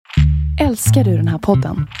Älskar du den här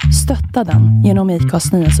podden? Stötta den genom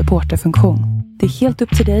IKAs nya supporterfunktion. Det är helt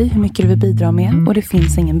upp till dig hur mycket du vill bidra med och det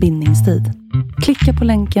finns ingen bindningstid. Klicka på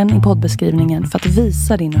länken i poddbeskrivningen för att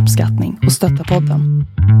visa din uppskattning och stötta podden.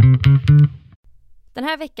 Den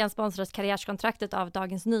här veckan sponsras Karriärskontraktet av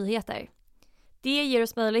Dagens Nyheter. Det ger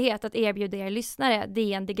oss möjlighet att erbjuda er lyssnare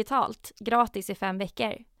DN digitalt, gratis i 5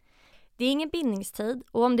 veckor. Det är ingen bindningstid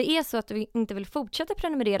och om det är så att du inte vill fortsätta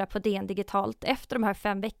prenumerera på DN digitalt efter de här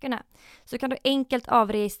 5 veckorna så kan du enkelt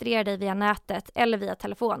avregistrera dig via nätet eller via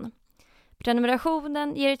telefon.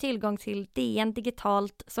 Prenumerationen ger dig tillgång till DN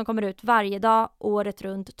digitalt som kommer ut varje dag, året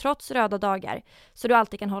runt, trots röda dagar, så du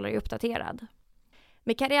alltid kan hålla dig uppdaterad.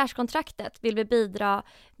 Med Karriärskontraktet vill vi bidra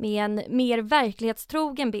med en mer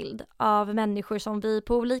verklighetstrogen bild av människor som vi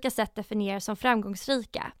på olika sätt definierar som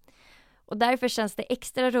framgångsrika. Och därför känns det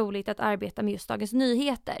extra roligt att arbeta med just Dagens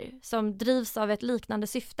Nyheter som drivs av ett liknande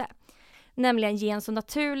syfte. Nämligen ge en så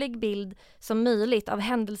naturlig bild som möjligt av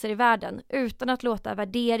händelser i världen utan att låta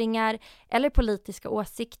värderingar eller politiska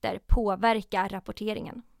åsikter påverka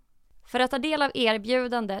rapporteringen. För att ta del av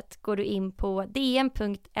erbjudandet går du in på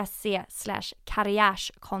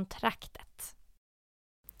dn.se/karriärskontraktet.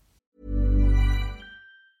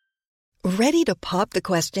 Ready to pop the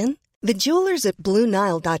question? The jewelers at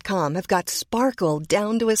BlueNile.com have got sparkle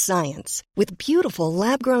down to a science with beautiful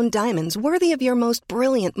lab-grown diamonds worthy of your most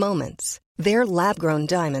brilliant moments. Their lab-grown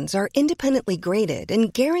diamonds are independently graded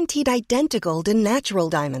and guaranteed identical to natural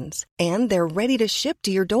diamonds, and they're ready to ship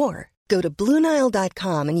to your door. Go to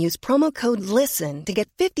BlueNile.com and use promo code LISTEN to get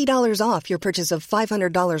 $50 off your purchase of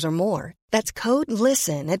 $500 or more. That's code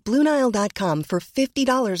LISTEN at BlueNile.com for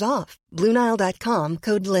 $50 off. BlueNile.com,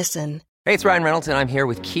 code LISTEN. Hey, it's Ryan Reynolds, and I'm here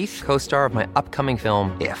with Keith, co-star of my upcoming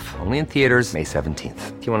film, If, only in theaters May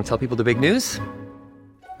 17th. Do you want to tell people the big news?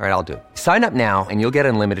 All right, I'll do it. Sign up now and you'll get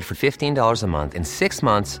unlimited for $15 a month and 6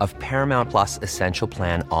 months of Paramount Plus Essential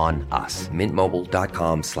Plan on us.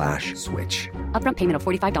 MintMobile.com/switch. Upfront payment of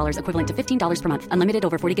 $45 equivalent to $15 per month. Unlimited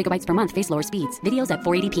over 40 gigabytes per month. Face lower speeds. Videos at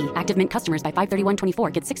 480p. Active Mint customers by 531.24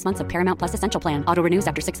 get 6 months of Paramount Plus Essential Plan. Auto renews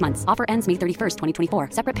after 6 months. Offer ends May 31st, 2024.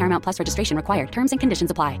 Separate Paramount Plus registration required. Terms and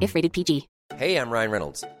conditions apply if rated PG. Hey, I'm Ryan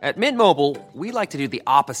Reynolds. At Mint Mobile, we like to do the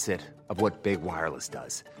opposite of what Big Wireless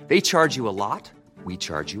does. They charge you a lot. We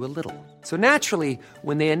charge you a little. So naturally,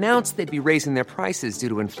 when they announced they'd be raising their prices due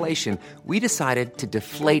to inflation, we decided to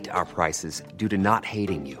deflate our prices due to not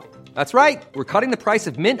hating you. That's right. We're cutting the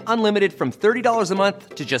price of Mint Unlimited from $30 a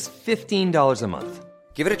month to just $15 a month.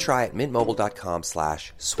 Give it a try at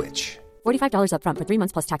mintmobile.com/switch. $45 upfront for 3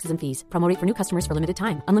 months plus taxes and fees. Promo rate for new customers for limited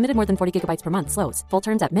time. Unlimited more than 40 gigabytes per month. Slows full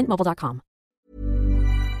terms at mintmobile.com.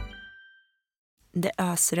 Det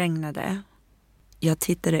ösregnade. Jag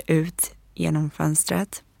tittade ut genom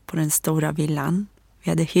fönstret på den stora villan. Vi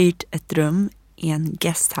hade hyrt ett rum i en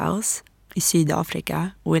guesthouse i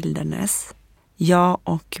Sydafrika, Wilderness. Jag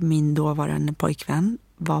och min dåvarande pojkvän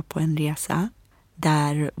var på en resa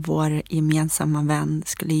där vår gemensamma vän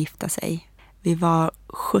skulle gifta sig. Vi var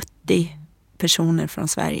 70 personer från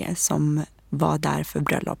Sverige som var där för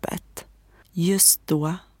bröllopet. Just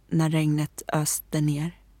då, när regnet öste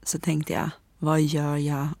ner, så tänkte jag, vad gör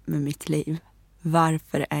jag med mitt liv?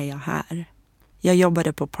 Varför är jag här? Jag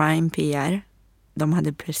jobbade på Prime PR. De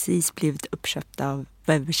hade precis blivit uppköpta av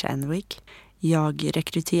Weber Shandwick. Jag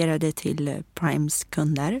rekryterade till Primes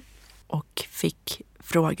kunder och fick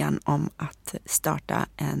frågan om att starta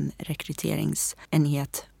en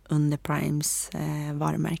rekryteringsenhet under Primes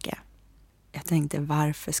varumärke. Jag tänkte,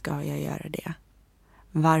 varför ska jag göra det?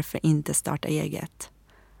 Varför inte starta eget?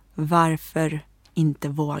 Varför inte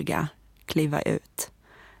våga kliva ut?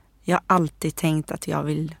 Jag har alltid tänkt att jag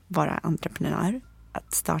vill vara entreprenör,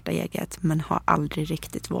 att starta eget, men har aldrig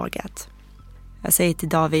riktigt vågat. Jag säger till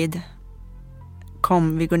David,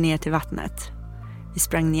 kom, vi går ner till vattnet. Vi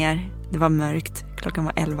sprang ner, det var mörkt, klockan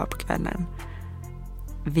var 11 på kvällen.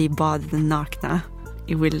 Vi badade nakna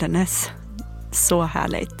i Wilderness. Så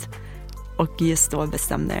härligt. Och just då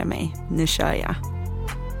bestämde jag mig, nu kör jag.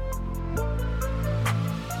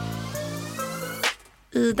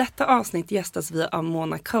 I detta avsnitt gästas vi av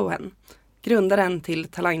Mona Cohen, grundaren till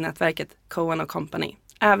talangnätverket Cohen & Company,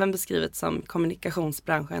 även beskrivet som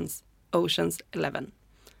kommunikationsbranschens Oceans 11.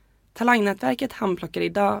 Talangnätverket handplockar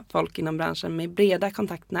idag folk inom branschen med breda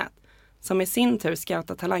kontaktnät som i sin tur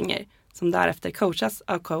scoutar talanger som därefter coachas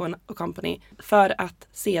av Cohen & Company för att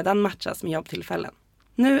sedan matchas med jobbtillfällen.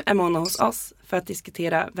 Nu är Mona hos oss för att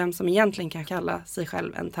diskutera vem som egentligen kan kalla sig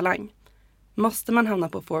själv en talang. Måste man hamna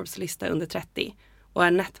på Forbes lista under 30 och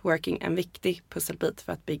är networking en viktig pusselbit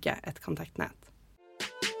för att bygga ett kontaktnät?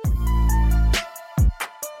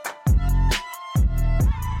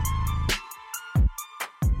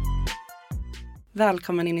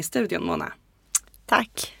 Välkommen in i studion, Mona.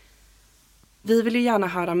 Tack. Vi vill ju gärna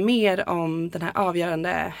höra mer om den här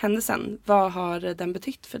avgörande händelsen. Vad har den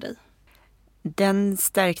betytt för dig? Den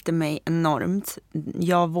stärkte mig enormt.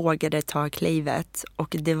 Jag vågade ta klivet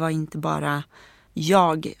och det var inte bara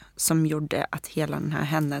jag som gjorde att hela den här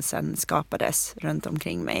händelsen skapades runt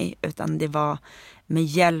omkring mig, utan det var med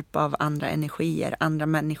hjälp av andra energier, andra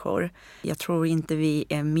människor. Jag tror inte vi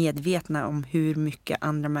är medvetna om hur mycket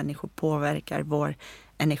andra människor påverkar vår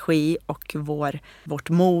energi och vårt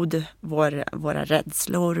mod, våra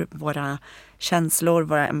rädslor, våra känslor,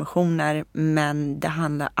 våra emotioner. Men det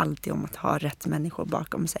handlar alltid om att ha rätt människor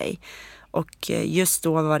bakom sig. Och just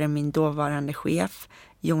då var det min dåvarande chef,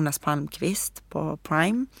 Jonas Palmqvist på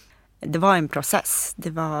Prime. Det var en process. Det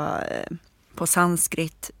var på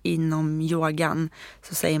sanskrit inom yogan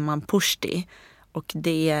så säger man pushti. Och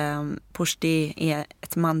pushti är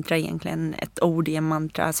ett mantra egentligen, ett ord i en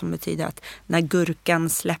mantra som betyder att när gurkan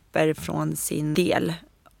släpper från sin del,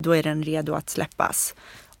 då är den redo att släppas.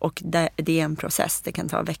 Och det är en process, det kan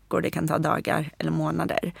ta veckor, det kan ta dagar eller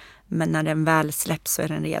månader. Men när den väl släpps så är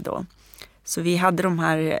den redo. Så vi hade de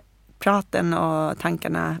här praten och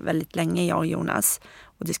tankarna väldigt länge, jag och Jonas,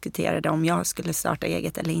 och diskuterade om jag skulle starta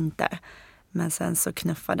eget eller inte. Men sen så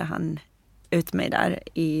knuffade han ut mig där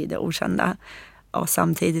i det okända. Och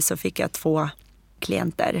samtidigt så fick jag 2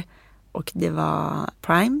 klienter. Och det var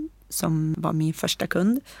Prime som var min första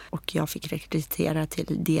kund. Och jag fick rekrytera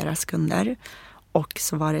till deras kunder. Och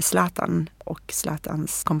så var det Zlatan och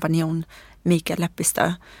Zlatans kompanjon Mikael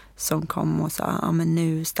Leppistö som kom och sa, ja men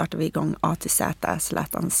nu startar vi igång A till Z,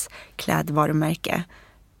 Zlatans klädvarumärke.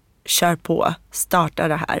 Kör på, starta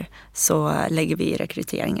det här så lägger vi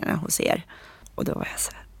rekryteringarna hos er. Och då var jag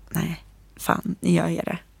så, nej, fan, ni gör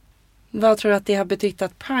det. Vad tror du att det har betytt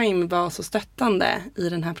att Prime var så stöttande i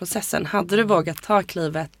den här processen? Hade du vågat ta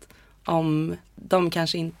klivet om de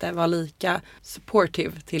kanske inte var lika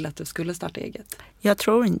supportive till att du skulle starta eget? Jag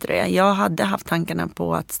tror inte det. Jag hade haft tankarna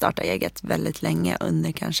på att starta eget väldigt länge,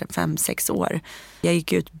 under kanske 5-6 år. Jag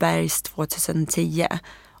gick ut Bergs 2010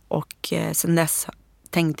 och sen dess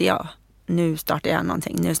tänkte jag, nu startar jag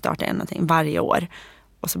någonting varje år.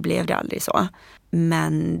 Och så blev det aldrig så.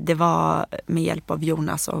 Men det var med hjälp av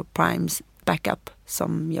Jonas och Primes backup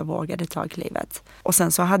som jag vågade ta klivet. Och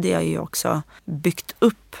sen så hade jag ju också byggt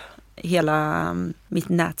upp hela mitt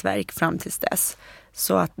nätverk fram tills dess.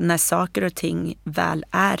 Så att när saker och ting väl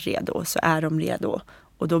är redo så är de redo.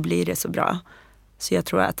 Och då blir det så bra. Så jag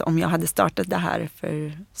tror att om jag hade startat det här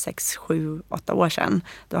för 6, 7, 8 år sedan,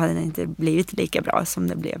 då hade det inte blivit lika bra som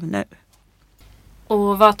det blev nu.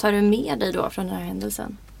 Och vad tar du med dig då från den här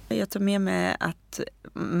händelsen? Jag tar med mig att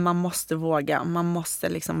man måste våga. Man måste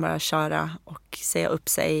liksom bara köra och säga upp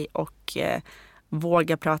sig och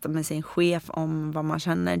våga prata med sin chef om vad man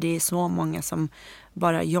känner. Det är så många som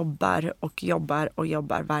bara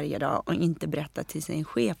jobbar varje dag och inte berättar till sin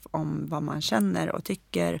chef om vad man känner och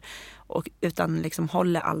tycker, utan liksom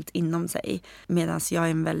håller allt inom sig. Medan jag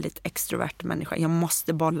är en väldigt extrovert människa. Jag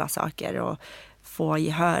måste bolla saker och få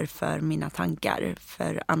gehör för mina tankar,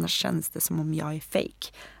 för annars känns det som om jag är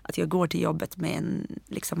fake. Att jag går till jobbet med en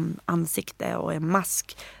liksom ansikte och en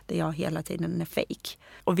mask där jag hela tiden är fake.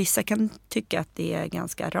 Och vissa kan tycka att det är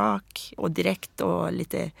ganska rak och direkt och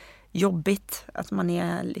lite jobbigt att man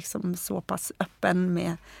är liksom så pass öppen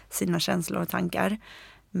med sina känslor och tankar.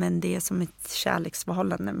 Men det är som ett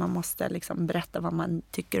kärleksförhållande. Man måste liksom berätta vad man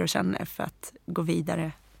tycker och känner för att gå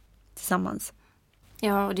vidare tillsammans.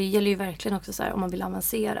 Ja, och det gäller ju verkligen också så här, om man vill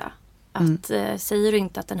avancera. Att säger du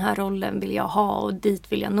inte att den här rollen vill jag ha och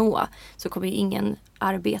dit vill jag nå, så kommer ju ingen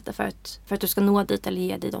arbeta för att du ska nå dit eller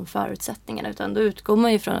ge dig de förutsättningarna. Utan då utgår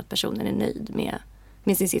man ju från att personen är nöjd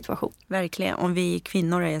med sin situation. Verkligen, och vi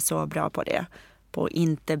kvinnor är så bra på det. På att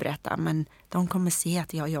inte berätta, men de kommer se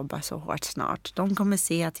att jag jobbar så hårt snart. De kommer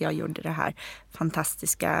se att jag gjorde det här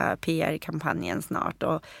fantastiska PR-kampanjen snart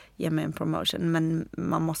och ge mig en promotion. Men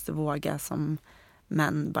man måste våga som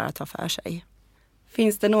män bara ta för sig.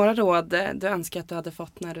 Finns det några råd du önskar att du hade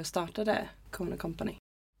fått när du startade Cohen & Company?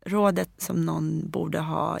 Rådet som någon borde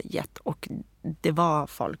ha gett, och det var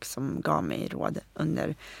folk som gav mig råd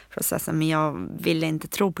under processen, men jag ville inte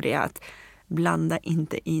tro på det, att blanda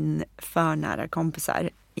inte in för nära kompisar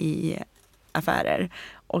i affärer.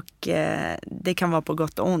 Och det kan vara på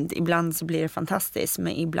gott och ont. Ibland så blir det fantastiskt,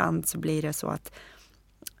 men ibland så blir det så att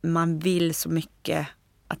man vill så mycket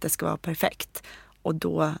att det ska vara perfekt. Och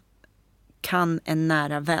då kan en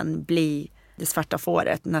nära vän bli det svarta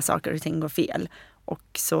fåret när saker och ting går fel. Och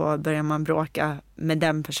så börjar man bråka med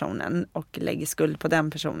den personen och lägger skuld på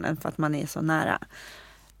den personen för att man är så nära.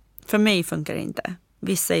 För mig funkar det inte.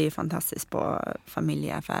 Vissa är ju fantastiskt på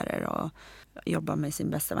familjeaffärer och jobbar med sin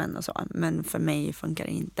bästa vän och så. Men för mig funkar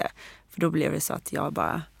det inte. För då blev det så att jag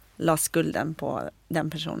bara la skulden på den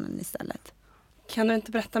personen istället. Kan du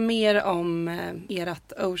inte berätta mer om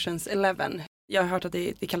ert Oceans 11? Jag har hört att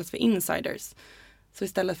det kallas för insiders. Så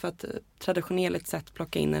istället för att traditionellt sett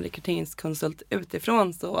plocka in en rekryteringskonsult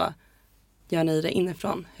utifrån så gör ni det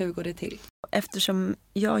inifrån. Hur går det till? Eftersom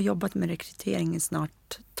jag har jobbat med rekrytering i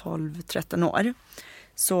snart 12-13 år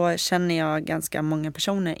så känner jag ganska många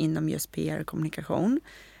personer inom just PR och kommunikation.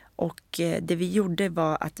 Och det vi gjorde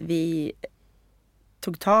var att vi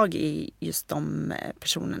tog tag i just de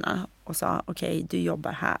personerna och sa okej, du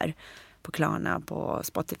jobbar här på Klarna, på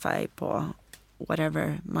Spotify, på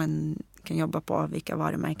whatever man kan jobba på, vilka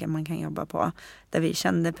varumärken man kan jobba på, där vi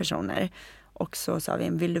kände personer. Och så sa vi,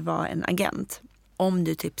 vill du vara en agent? Om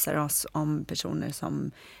du tipsar oss om personer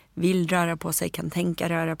som vill röra på sig, kan tänka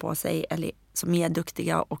röra på sig eller som är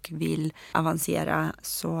duktiga och vill avancera,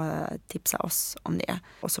 så tipsa oss om det.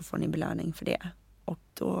 Och så får ni belöning för det. Och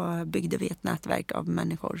då byggde vi ett nätverk av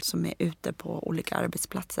människor som är ute på olika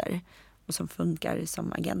arbetsplatser och som funkar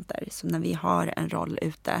som agenter. Så när vi har en roll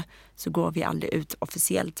ute så går vi aldrig ut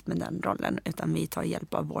officiellt med den rollen, utan vi tar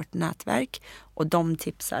hjälp av vårt nätverk och de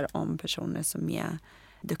tipsar om personer som är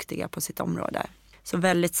duktiga på sitt område. Så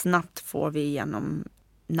väldigt snabbt får vi igenom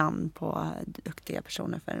namn på duktiga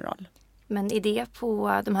personer för en roll. Men är det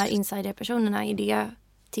på de här insiderpersonerna,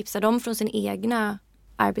 tipsar de från sin egna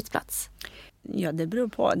arbetsplats? Ja, det beror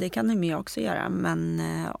på. Det kan de ju också göra. Men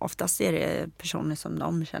oftast är det personer som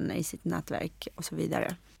de känner i sitt nätverk och så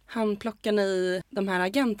vidare. Handplockar ni de här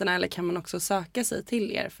agenterna eller kan man också söka sig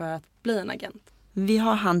till er för att bli en agent? Vi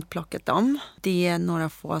har handplockat dem. Det är några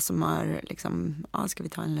få som har ska vi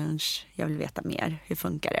ta en lunch? Jag vill veta mer. Hur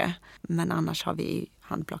funkar det? Men annars har vi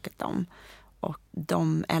handplockat dem. Och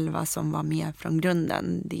de 11 som var med från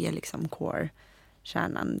grunden, det är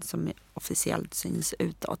core-kärnan som officiellt syns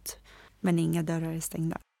utåt. Men inga dörrar är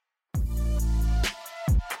stängda.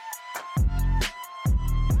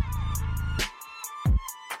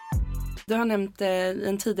 Du har nämnt i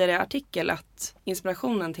en tidigare artikel att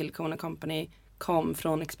inspirationen till Cohen & Company kom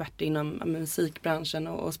från experter inom musikbranschen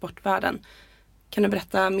och sportvärlden. Kan du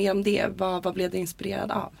berätta mer om det? Vad blev du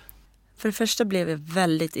inspirerad av? För det första blev jag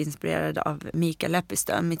väldigt inspirerad av Mikael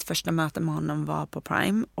Lepistö. Mitt första möte med honom var på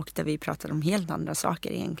Prime och där vi pratade om helt andra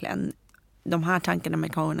saker egentligen. De här tankarna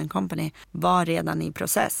med Cohen & Company var redan i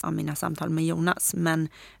process av mina samtal med Jonas. Men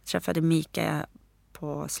jag träffade Mikael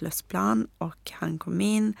på Sluttplan och han kom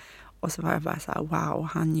in. Och så var jag bara så här, wow,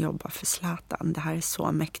 han jobbar för Zlatan. Det här är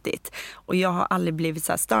så mäktigt. Och jag har aldrig blivit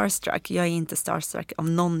så här starstruck. Jag är inte starstruck av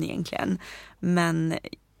någon egentligen. Men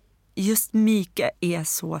just Mikael är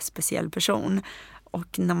så speciell person.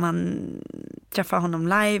 Och när man träffar honom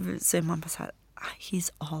live så är man bara så här,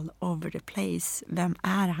 he's all over the place. Vem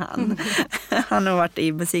är han? Han har varit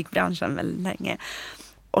i musikbranschen väldigt länge.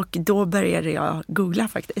 Och då började jag googla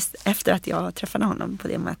faktiskt efter att jag träffade honom på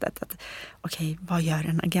det mötet. Okej, vad gör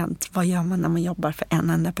en agent? Vad gör man när man jobbar för en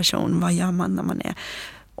enda person? Vad gör man när man är...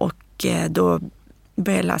 Och då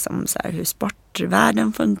började jag läsa om så här, hur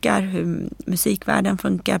sportvärlden funkar, hur musikvärlden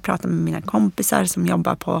funkar. Prata med mina kompisar som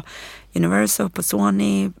jobbar på Universal, på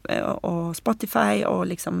Sony och Spotify. Och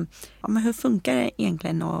men hur funkar det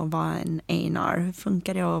egentligen att vara en A&R? Hur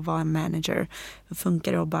funkar det att vara en manager? Hur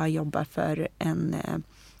funkar det att bara jobba för en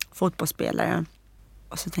fotbollsspelare?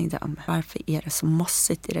 Och så tänkte jag, varför är det så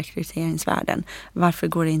mossigt i rekryteringsvärlden? Varför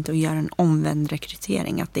går det inte att göra en omvänd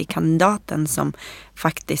rekrytering? Att det är kandidaten som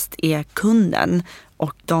faktiskt är kunden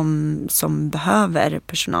och de som behöver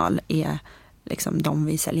personal är de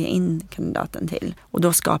vi säljer in kandidaten till. Och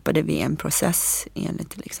då skapade vi en process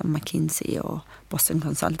enligt McKinsey och Boston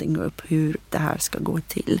Consulting Group hur det här ska gå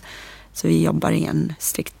till. Så vi jobbar i en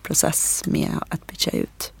strikt process med att pitcha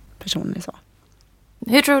ut personer så.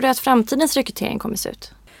 Hur tror du att framtidens rekrytering kommer se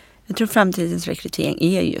ut? Jag tror framtidens rekrytering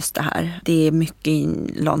är just det här. Det är mycket i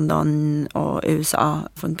London och USA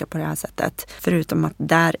funkar på det här sättet. Förutom att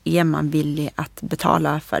där är man villig att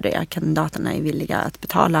betala för det. Kandidaterna är villiga att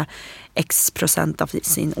betala x procent av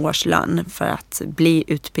sin årslön för att bli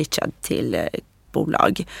utpitchad till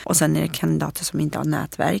bolag. Och sen är det kandidater som inte har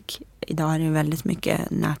nätverk. Idag är det väldigt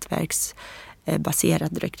mycket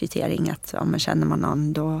nätverksbaserad rekrytering. Att om man känner man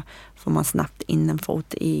någon då får man snabbt in en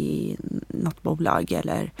fot i något bolag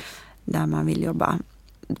eller där man vill jobba.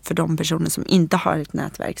 För de personer som inte har ett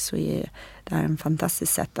nätverk så är det här en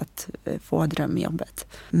fantastiskt sätt att få drömjobbet.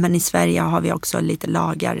 Men i Sverige har vi också lite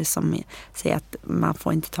lagar som säger att man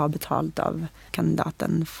får inte ta betalt av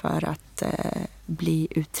kandidaten för att bli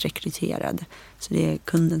utrekryterad. Så det är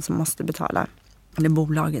kunden som måste betala. det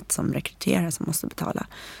bolaget som rekryterar som måste betala.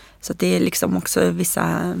 Så det är liksom också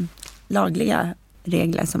vissa lagliga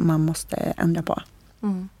regler som man måste ändra på.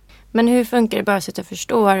 Mm. Men hur funkar det, bara så att jag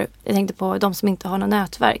förstår? Jag tänkte på de som inte har något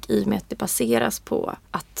nätverk, i och med att det baseras på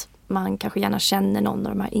att man kanske gärna känner någon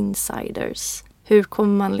av de här insiders. Hur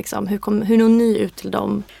kommer man liksom, hur når ni ut till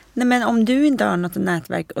dem? Nej, men om du inte har något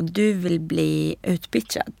nätverk och du vill bli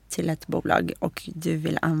utpitchad till ett bolag och du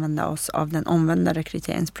vill använda oss av den omvända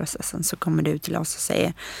rekryteringsprocessen, så kommer du till oss och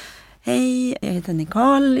säger: hej, jag heter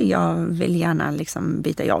Nicole, jag vill gärna liksom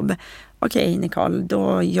byta jobb. Okej, Nicole,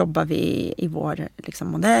 då jobbar vi i vår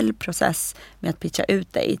modellprocess med att pitcha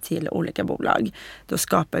ut dig till olika bolag. Då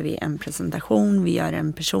skapar vi en presentation, vi gör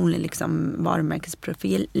en personlig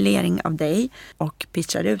varumärkesprofilering av dig och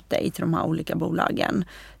pitchar ut dig till de här olika bolagen.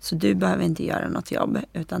 Så du behöver inte göra något jobb,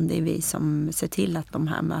 utan det är vi som ser till att de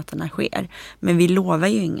här mötena sker. Men vi lovar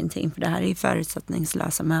ju ingenting, för det här är ju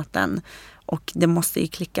förutsättningslösa möten. Och det måste ju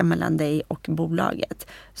klicka mellan dig och bolaget.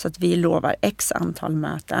 Så att vi lovar x antal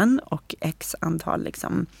möten och x antal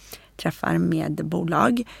träffar med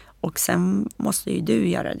bolag. Och sen måste ju du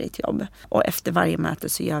göra ditt jobb. Och efter varje möte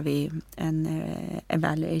så gör vi en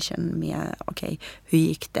evaluation med hur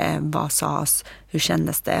gick det, vad sades, hur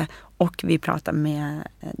kändes det. Och vi pratar med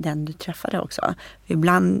den du träffade också. För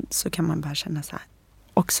ibland så kan man bara känna så här,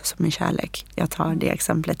 också som en kärlek. Jag tar det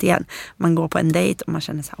exemplet igen. Man går på en dejt och man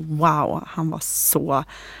känner så här: wow, han var så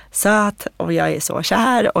söt och jag är så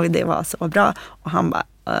kär och det var så bra. Och han bara: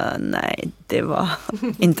 nej, det var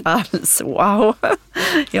inte alls wow.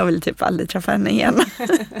 Jag vill typ aldrig träffa henne igen.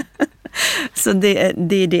 Så det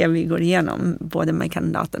är det vi går igenom, både med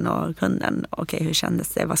kandidaten och kunden. Okej, hur kändes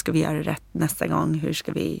det? Vad ska vi göra rätt nästa gång? Hur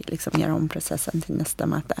ska vi göra om processen till nästa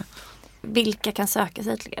möte? Vilka kan söka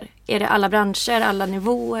sig till er? Är det alla branscher, alla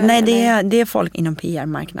nivåer? Nej, det är folk inom PR,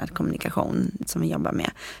 marknad, kommunikation som vi jobbar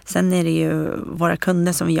med. Sen är det ju våra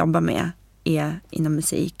kunder som vi jobbar med är inom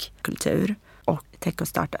musik, kultur och tech och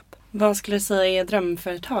startup. Vad skulle du säga är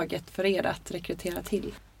drömföretaget för er att rekrytera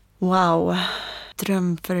till? Wow,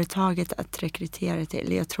 drömföretaget att rekrytera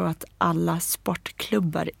till. Jag tror att alla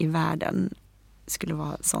sportklubbar i världen skulle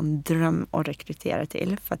vara en sån dröm att rekrytera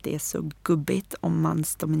till, för att det är så gubbigt om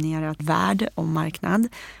mansdominerat värld och marknad,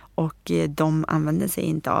 och de använder sig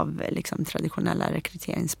inte av traditionella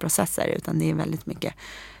rekryteringsprocesser, utan det är väldigt mycket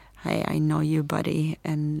hey, I know you buddy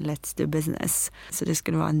and let's do business. Så det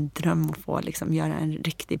skulle vara en dröm att få göra en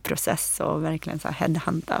riktig process och verkligen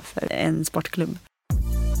headhunta för en sportklubb.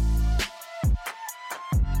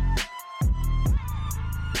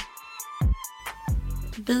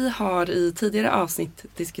 Vi har i tidigare avsnitt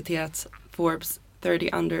diskuterat Forbes 30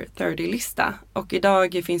 under 30-lista, och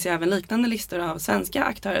idag finns ju även liknande listor av svenska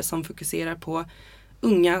aktörer som fokuserar på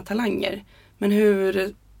unga talanger. Men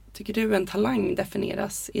hur tycker du en talang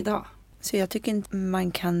definieras idag? Så jag tycker inte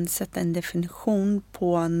man kan sätta en definition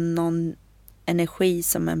på någon energi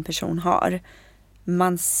som en person har.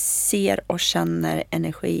 Man ser och känner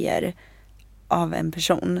energier av en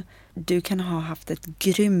person. Du kan ha haft ett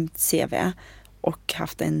grymt CV och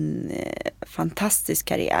haft en fantastisk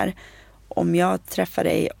karriär. Om jag träffar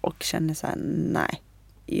dig och känner så här: nej,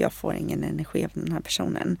 jag får ingen energi av den här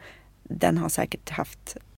personen. Den har säkert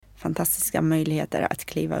haft fantastiska möjligheter att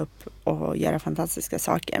kliva upp och göra fantastiska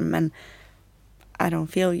saker, men I don't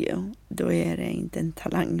feel you. Då är det inte en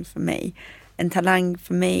talang för mig. En talang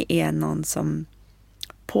för mig är någon som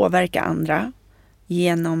påverkar andra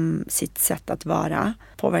genom sitt sätt att vara,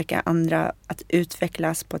 påverka andra att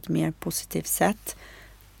utvecklas på ett mer positivt sätt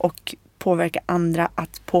och påverka andra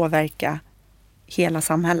att påverka hela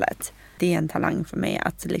samhället. Det är en talang för mig,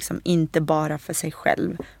 att inte bara för sig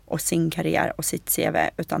själv och sin karriär och sitt CV,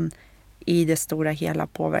 utan i det stora hela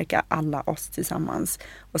påverka alla oss tillsammans.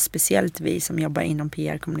 Och speciellt vi som jobbar inom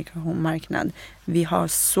PR, kommunikation, marknad. Vi har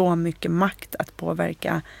så mycket makt att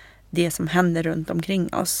påverka det som händer runt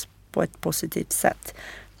omkring oss på ett positivt sätt.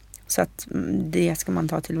 Så att det ska man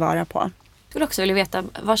ta tillvara på. Jag skulle också vilja veta,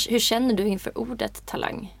 hur känner du inför ordet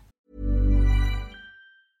talang?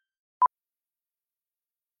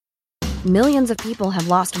 Millions of people have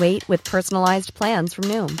lost weight with personalized plans from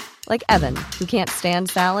Noom. Like Evan, who can't stand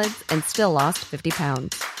salads and still lost 50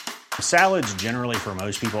 pounds. Salads generally for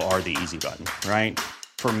most people are the easy button, right?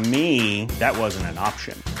 For me, that wasn't an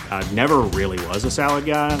option. I never really was a salad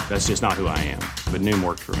guy. That's just not who I am. But Noom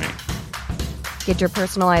worked for me. Get your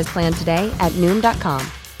personalized plan today at Noom.com.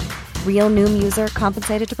 Real Noom user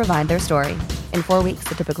compensated to provide their story. In 4 weeks,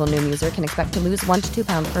 the typical Noom user can expect to lose 1 to 2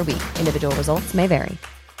 pounds per week. Individual results may vary.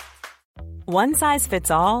 One size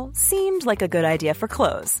fits all seemed like a good idea for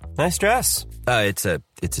clothes. Nice dress. It's a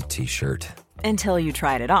t-shirt. Until you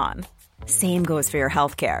tried it on. Same goes for your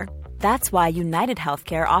healthcare. That's why United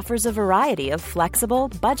Healthcare offers a variety of flexible,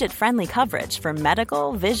 budget-friendly coverage for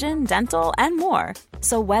medical, vision, dental, and more.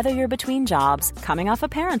 So whether you're between jobs, coming off a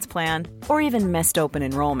parent's plan, or even missed open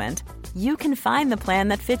enrollment, you can find the plan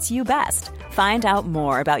that fits you best. Find out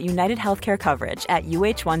more about United Healthcare coverage at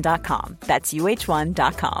uh1.com. That's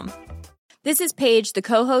uh1.com. This is Paige, the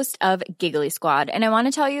co-host of Giggly Squad, and I want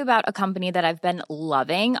to tell you about a company that I've been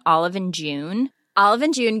loving, Olive & June.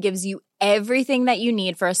 Olive & June gives you everything that you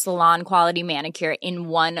need for a salon-quality manicure in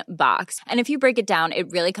one box. And if you break it down,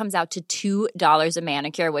 it really comes out to $2 a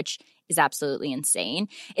manicure, which is absolutely insane.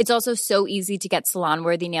 It's also so easy to get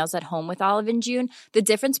salon-worthy nails at home with Olive & June. The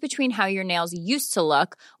difference between how your nails used to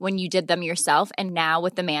look when you did them yourself and now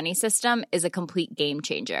with the Mani system is a complete game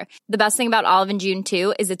changer. The best thing about Olive & June,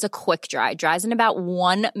 too, is it's a quick dry. Dries in about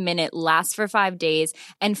 1 minute, lasts for 5 days,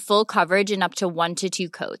 and full coverage in up to 1 to 2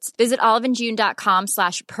 coats. Visit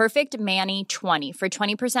oliveandjune.com/perfectmani20 for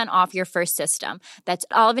 20% off your first system. That's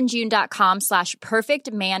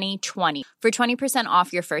oliveandjune.com/perfectmani20 for 20%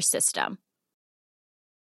 off your first system.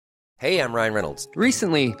 Hey, I'm Ryan Reynolds.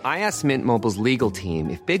 Recently, I asked Mint Mobile's legal team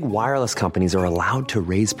if big wireless companies are allowed to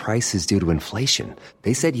raise prices due to inflation.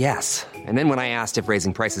 They said yes. And then when I asked if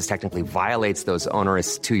raising prices technically violates those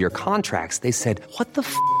onerous 2-year contracts, they said, "What the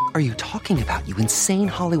f*** are you talking about, you insane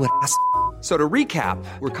Hollywood ass?" So to recap,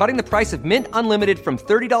 we're cutting the price of Mint Unlimited from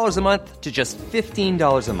 $30 a month to just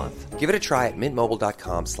 $15 a month. Give it a try at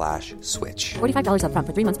mintmobile.com/switch. $45 up front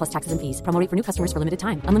for 3 months plus taxes and fees. Promo rate for new customers for limited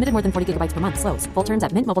time. Unlimited more than 40 gigabytes per month. Slows full terms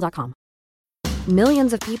at mintmobile.com.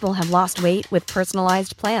 Millions of people have lost weight with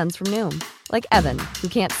personalized plans from Noom. Like Evan, who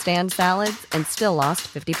can't stand salads and still lost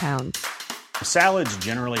 50 pounds. Salads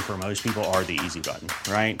generally for most people are the easy button,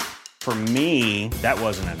 right? For me, that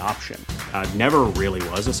wasn't an option. I never really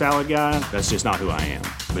was a salad guy. That's just not who I am.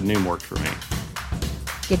 But Noom worked for me.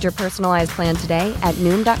 Get your personalized plan today at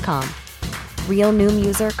Noom.com. Real Noom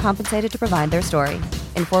user compensated to provide their story.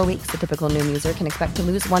 In 4 weeks, the typical Noom user can expect to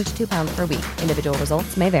lose 1 to 2 pounds per week. Individual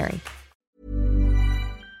results may vary.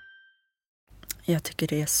 Jag tycker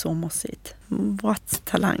det är så mossigt. What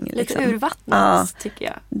talang. Lite urvattnat, tycker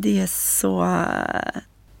jag. Det är så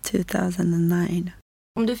 2009.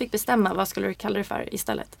 Om du fick bestämma, vad skulle du kalla det för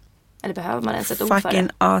istället? Eller behöver man ens ett ord för det? Fucking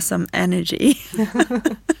awesome energy.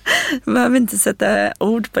 Behöver inte sätta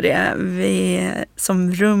ord på det. Vi,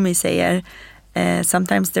 som Rumi säger,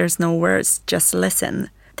 sometimes there's no words, just listen.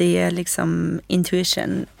 Det är liksom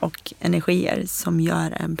intuition och energier som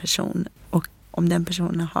gör en person. Och om den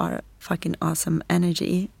personen har fucking awesome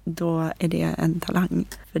energy, då är det en talang.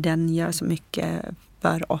 För den gör så mycket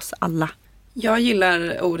för oss alla. Jag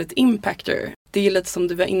gillar ordet impactor. Det är lite som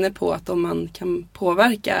du var inne på, att om man kan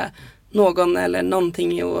påverka någon eller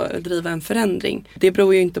någonting och driva en förändring. Det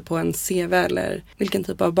beror ju inte på en CV eller vilken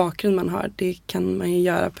typ av bakgrund man har. Det kan man ju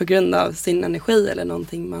göra på grund av sin energi eller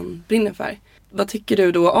någonting man brinner för. Vad tycker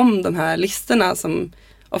du då om de här listorna som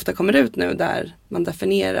ofta kommer ut nu där man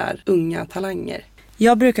definierar unga talanger?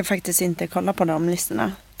 Jag brukar faktiskt inte kolla på de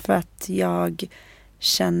listorna för att jag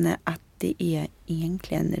känner att det är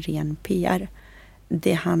egentligen ren PR.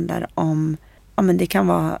 Det handlar om, ja men det kan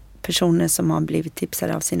vara personer som har blivit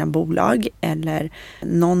tipsade av sina bolag eller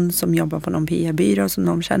någon som jobbar på någon PR-byrå som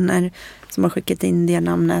de känner som har skickat in det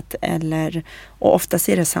namnet, eller, och oftast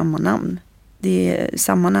är det samma namn. Det är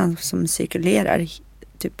samma namn som cirkulerar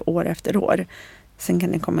typ år efter år. Sen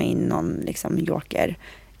kan det komma in någon liksom joker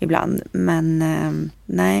ibland, men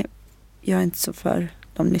nej, jag är inte så för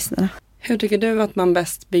de listorna. Hur tycker du att man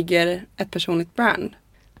bäst bygger ett personligt brand?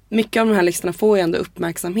 Mycket av de här listorna får ju ändå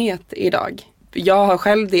uppmärksamhet idag. Jag har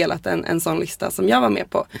själv delat en sån lista som jag var med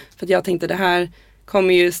på. För att jag tänkte det här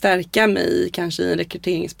kommer ju stärka mig kanske i en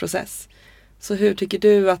rekryteringsprocess. Så hur tycker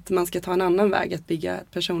du att man ska ta en annan väg att bygga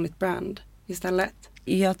ett personligt brand istället?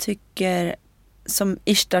 Jag tycker som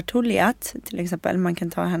Ishtar Tuliat till exempel, man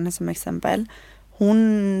kan ta henne som exempel.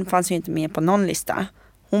 Hon fanns ju inte med på någon lista.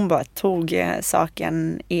 Hon bara tog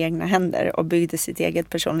saken i egna händer och byggde sitt eget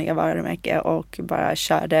personliga varumärke och bara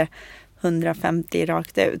körde 150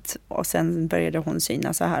 rakt ut. Och sen började hon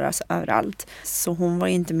synas och höras överallt. Så hon var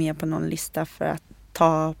inte med på någon lista för att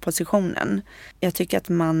ta positionen. Jag tycker att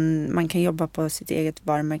man kan jobba på sitt eget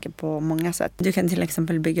varumärke på många sätt. Du kan till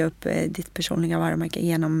exempel bygga upp ditt personliga varumärke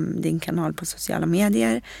genom din kanal på sociala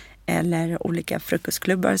medier eller olika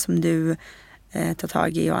frukostklubbar som du tar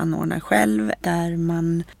tag i och anordnar själv, där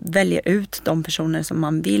man väljer ut de personer som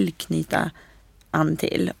man vill knyta an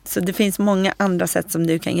till. Så det finns många andra sätt som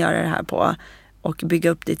du kan göra det här på och bygga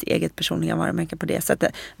upp ditt eget personliga varumärke på det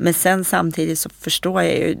sättet. Men sen samtidigt så förstår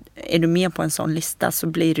jag ju, är du med på en sån lista så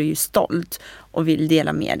blir du ju stolt och vill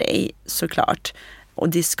dela med dig såklart. Och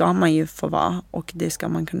det ska man ju få vara och det ska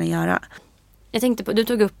man kunna göra. Jag tänkte på, du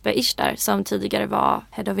tog upp Ishtar som tidigare var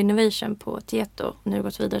Head of Innovation på Tieto. Nu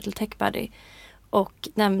gått vidare till TechBuddy. Och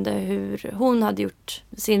nämnde hur hon hade gjort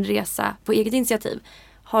sin resa på eget initiativ.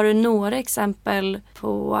 Har du några exempel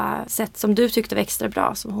på sätt som du tyckte var extra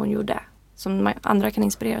bra som hon gjorde? Som andra kan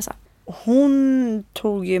inspireras av? Hon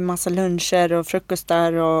tog ju massa luncher och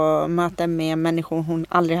frukostar och möten med människor hon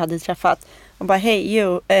aldrig hade träffat. Och bara, hej,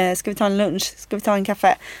 ska vi ta en lunch? Ska vi ta en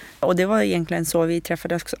kaffe? Och det var egentligen så vi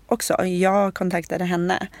träffades också. Jag kontaktade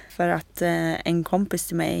henne för att en kompis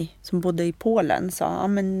till mig som bodde i Polen sa,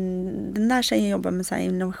 men den där tjejen jobbar med så här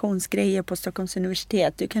innovationsgrejer på Stockholms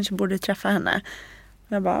universitet. Du kanske borde träffa henne.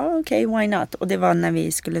 Och jag bara, okej, why not? Och det var när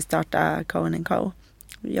vi skulle starta Cohen & Co.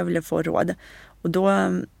 Jag ville få råd. Och då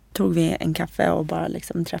tog vi en kaffe och bara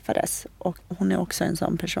liksom träffades. Och hon är också en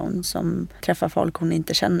sån person som träffar folk hon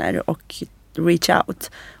inte känner och reach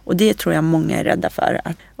out. Och det tror jag många är rädda för.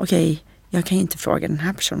 Att okej, jag kan inte fråga den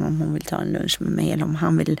här personen om hon vill ta en lunch med mig eller om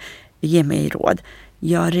han vill ge mig råd.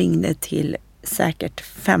 Jag ringde till säkert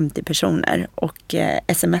 50 personer och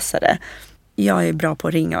smsade. Jag är bra på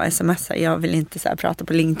att ringa och smsa. Jag vill inte så här prata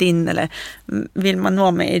på LinkedIn eller vill man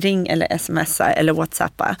nå mig, ring eller smsa eller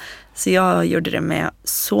whatsappa. Så jag gjorde det med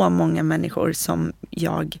så många människor som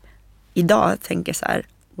jag idag tänker så här,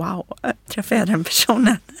 wow, träffade jag den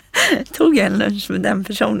personen? Tog jag en lunch med den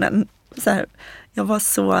personen? Så här, jag var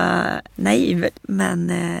så naiv, men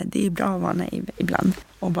det är bra att vara naiv ibland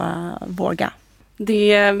och bara våga.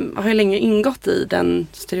 Det har ju länge ingått i den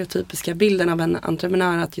stereotypiska bilden av en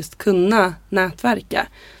entreprenör att just kunna nätverka.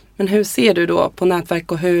 Men hur ser du då på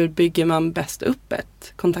nätverk och hur bygger man bäst upp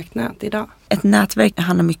ett kontaktnät idag? Ett nätverk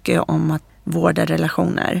handlar mycket om att vårda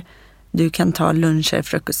relationer. Du kan ta luncher,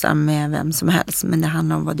 frukostar med vem som helst, men det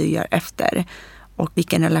handlar om vad du gör efter och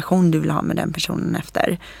vilken relation du vill ha med den personen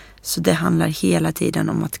efter. Så det handlar hela tiden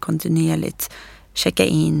om att kontinuerligt checka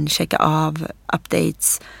in, checka av,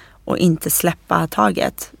 updates och inte släppa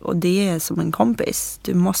taget. Och det är som en kompis.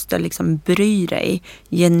 Du måste liksom bry dig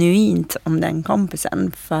genuint om den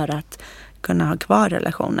kompisen för att kunna ha kvar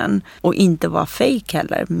relationen. Och inte vara fake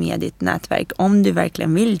heller med ditt nätverk. Om du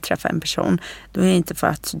verkligen vill träffa en person, då är det inte för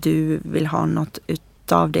att du vill ha något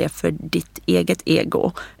utav det för ditt eget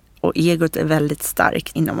ego. Och egot är väldigt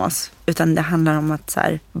starkt inom oss. Utan det handlar om att så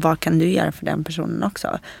här, vad kan du göra för den personen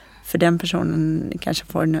också? För den personen kanske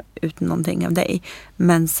får ut någonting av dig.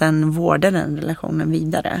 Men sen vårdar den relationen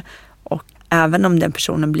vidare. Och även om den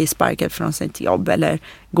personen blir sparkad från sitt jobb eller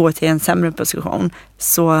går till en sämre position,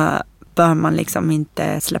 så bör man liksom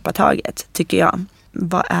inte släppa taget, tycker jag.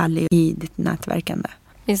 Var ärlig i ditt nätverkande.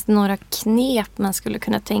 Finns det några knep man skulle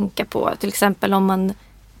kunna tänka på? Till exempel om man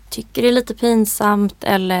tycker det är lite pinsamt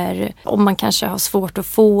eller om man kanske har svårt att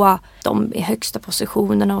få de i högsta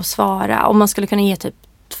positionerna att svara. Om man skulle kunna ge typ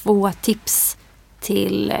 2 tips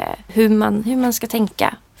till hur man ska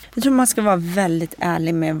tänka. Jag tror man ska vara väldigt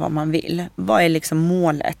ärlig med vad man vill. Vad är liksom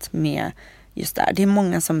målet med just det här? Det är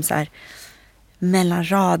många som så här mellan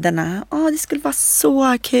raderna. Det skulle vara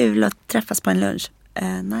så kul att träffas på en lunch.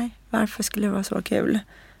 Nej, varför skulle det vara så kul?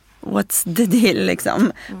 What's the deal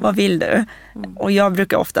liksom? Vad vill du? Och jag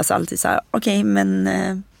brukar oftast alltid säga, okej,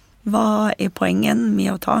 men vad är poängen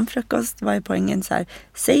med att ta en frukost? Vad är poängen? Så här,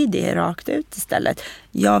 säg det rakt ut istället.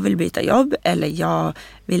 Jag vill byta jobb eller jag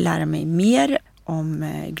vill lära mig mer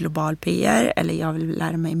om global PR eller jag vill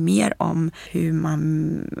lära mig mer om hur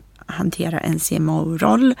man hanterar en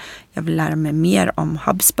CMO-roll. Jag vill lära mig mer om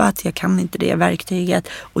HubSpot. Jag kan inte det verktyget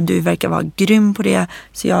och du verkar vara grym på det.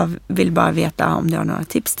 Så jag vill bara veta om du har några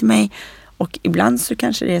tips till mig. Och ibland så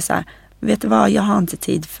kanske det är så här, vet du vad, jag har inte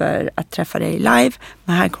tid för att träffa dig live,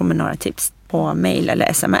 men här kommer några tips på mail eller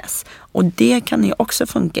sms. Och det kan ju också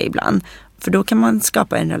funka ibland, för då kan man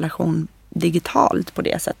skapa en relation digitalt på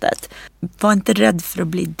det sättet. Var inte rädd för att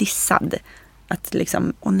bli dissad. Att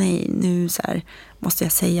liksom, nej, nu så här, måste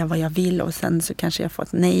jag säga vad jag vill och sen så kanske jag får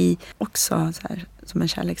ett nej. Också så här, som en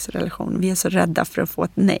kärleksrelation. Vi är så rädda för att få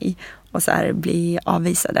ett nej och så här, bli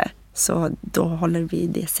avvisade. Så då håller vi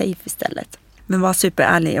det safe istället. Men var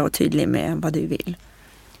superärlig och tydlig med vad du vill.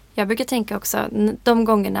 Jag brukar tänka också, de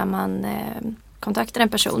gångerna man kontaktar en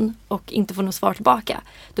person och inte får något svar tillbaka,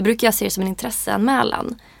 då brukar jag se det som en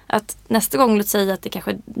intresseanmälan. Att nästa gång, låt säga att det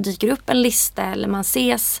kanske dyker upp en lista eller man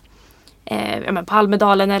ses på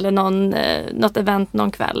Almedalen eller något event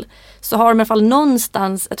någon kväll, så har de i alla fall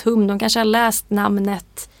någonstans ett hum. De kanske har läst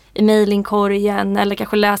namnet i mejlinkorgen eller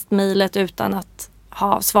kanske läst mejlet utan att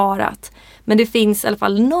ha svarat. Men det finns i alla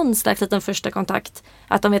fall någon slags liten första kontakt.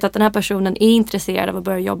 Att de vet att den här personen är intresserad av att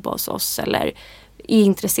börja jobba hos oss eller är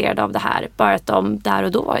intresserad av det här. Bara att de där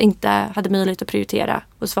och då inte hade möjlighet att prioritera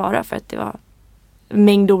och svara för att det var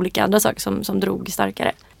mängd olika andra saker som drog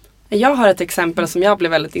starkare. Jag har ett exempel som jag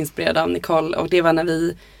blev väldigt inspirerad av, Nicole, och det var när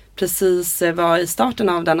vi precis var i starten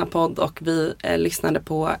av denna podd och vi lyssnade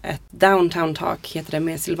på ett Downtown Talk, heter det,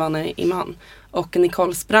 med Silvana Iman. Och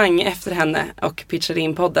Nicole sprang efter henne och pitchade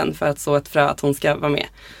in podden för att så ett frö att hon ska vara med.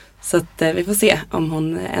 Så att vi får se om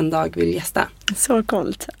hon en dag vill gästa. Så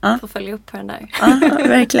coolt. Får följa upp på den där. Ja,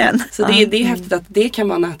 verkligen. Så det är häftigt att det kan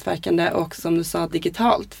vara nätverkande och som du sa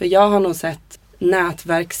digitalt. För jag har nog sett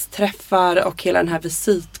nätverksträffar och hela den här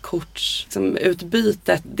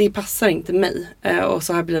visitkortsutbytet, det passar inte mig. Och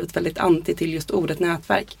så har jag blivit väldigt anti till just ordet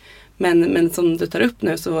nätverk. Men som du tar upp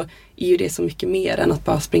nu så är ju det så mycket mer än att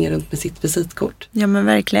bara springa runt med sitt visitkort. Ja men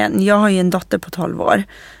verkligen. Jag har ju en dotter på 12 år.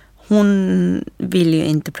 Hon vill ju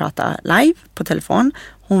inte prata live på telefon.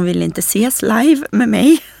 Hon vill inte ses live med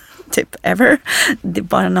mig. Typ ever. Det är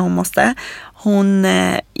bara när hon måste. Hon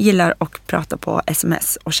gillar att prata på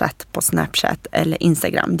sms och chatt på Snapchat eller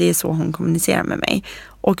Instagram. Det är så hon kommunicerar med mig.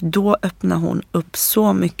 Och då öppnar hon upp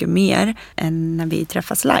så mycket mer än när vi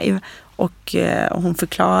träffas live. Och hon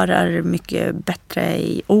förklarar mycket bättre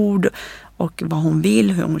i ord och vad hon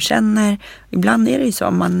vill, hur hon känner. Ibland är det ju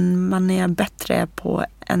så, man är bättre på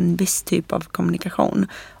en viss typ av kommunikation.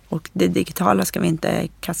 Och det digitala ska vi inte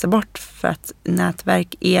kasta bort för att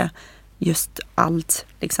nätverk är just allt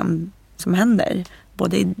liksom, som händer.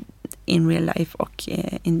 Både in real life och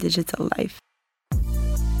in digital life.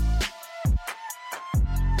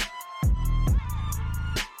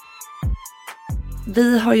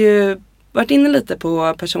 Vi har ju varit inne lite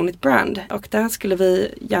på personligt brand och där skulle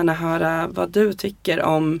vi gärna höra vad du tycker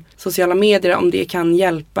om sociala medier, om det kan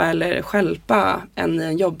hjälpa eller stjälpa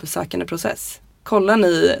en jobbsökande process. Kollar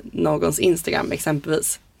ni någons Instagram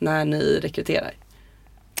exempelvis när ni rekryterar?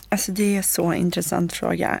 Alltså det är en så intressant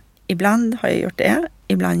fråga. Ibland har jag gjort det,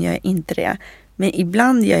 ibland gör jag inte det. Men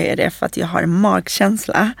ibland gör jag det för att jag har en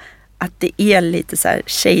magkänsla att det är lite så här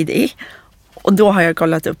shady. Och då har jag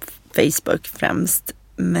kollat upp Facebook främst.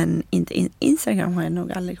 Men inte Instagram har jag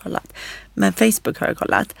nog aldrig kollat. Men Facebook har jag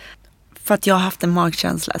kollat. För att jag har haft en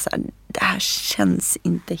magkänsla så här, det här känns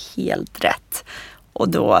inte helt rätt. Och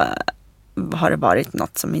då har det varit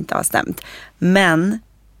något som inte har stämt. Men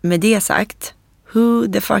med det sagt,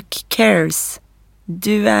 who the fuck cares?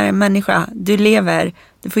 Du är en människa, du lever,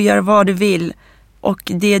 du får göra vad du vill. Och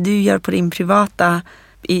det du gör på din privata,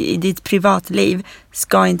 i ditt privatliv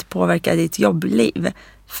ska inte påverka ditt jobbliv.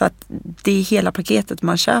 För att det är hela paketet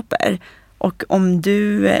man köper. Och om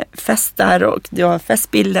du festar och du har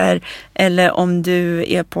festbilder eller om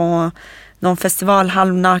du är på någon festival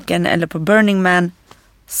halvnaken eller på Burning Man.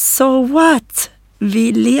 So what?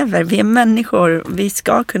 Vi lever, vi är människor. Vi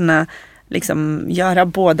ska kunna liksom göra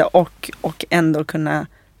både och ändå kunna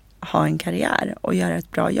ha en karriär och göra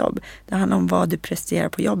ett bra jobb. Det handlar om vad du presterar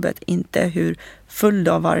på jobbet, inte hur full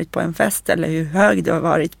du har varit på en fest eller hur hög du har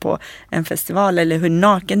varit på en festival eller hur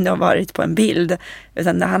naken du har varit på en bild.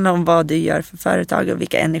 Utan det handlar om vad du gör för företag och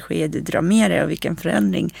vilka energier du drar med dig och vilken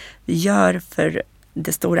förändring du gör för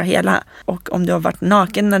det stora hela. Och om du har varit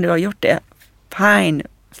naken när du har gjort det, fine,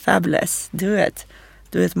 fabulous, do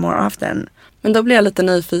it more often. Men då blir jag lite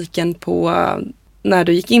nyfiken på när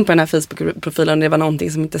du gick in på den här Facebook-profilen och det var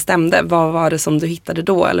någonting som inte stämde. Vad var det som du hittade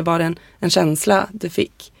då? Eller var det en känsla du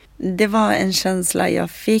fick? Det var en känsla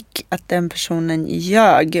jag fick att den personen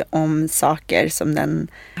ljög om saker som den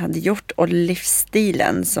hade gjort och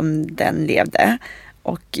livsstilen som den levde.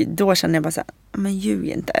 Och då kände jag bara så här, men ljug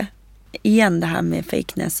inte. Igen det här med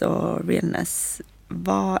fakeness och realness.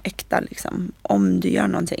 Var äkta liksom. Om du gör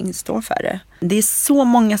någonting, stå för det. Det är så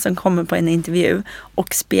många som kommer på en intervju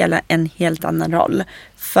och spelar en helt annan roll.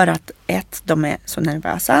 För att de är så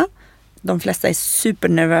nervösa. De flesta är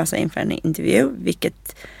supernervösa inför en intervju.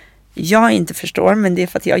 Vilket jag inte förstår, men det är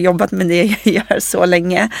för att jag har jobbat med det jag gör så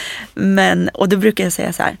länge. Och då brukar jag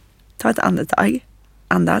säga så här, ta ett andetag,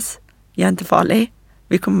 andas, jag är inte farlig.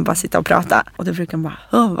 Vi kommer bara sitta och prata. Och då brukar man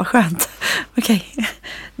bara, vad skönt. Okej,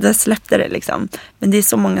 där släppte det liksom. Men det är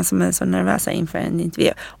så många som är så nervösa inför en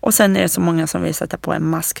intervju. Och sen är det så många som vill sätta på en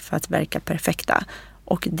mask för att verka perfekta.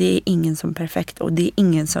 Och det är ingen som är perfekt. Och det är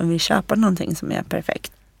ingen som vill köpa någonting som är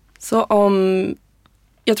perfekt. Så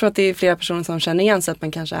jag tror att det är flera personer som känner igen sig att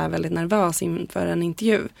man kanske är väldigt nervös inför en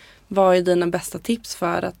intervju. Vad är dina bästa tips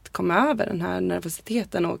för att komma över den här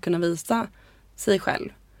nervositeten och kunna visa sig själv?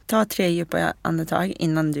 Ta 3 djupa andetag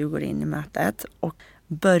innan du går in i mötet och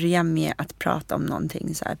börja med att prata om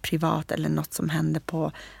någonting så här privat eller något som händer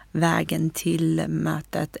på vägen till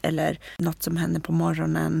mötet eller något som händer på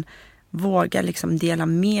morgonen. Våga liksom dela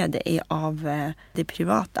med dig av det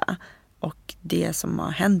privata och det som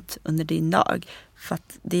har hänt under din dag. För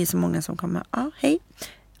att det är så många som kommer, hej,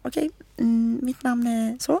 okej, mitt namn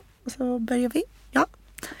är så. Och så börjar vi. Ja.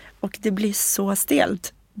 Och det blir så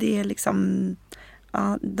stelt. Det är liksom...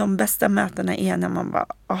 Ja, de bästa mötena är när man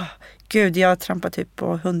bara, gud, jag trampar typ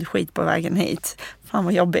på hundskit på vägen hit. Fan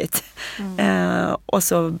vad jobbigt. Och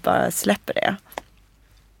så bara släpper det.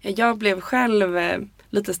 Jag blev själv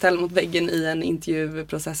lite ställd mot väggen i en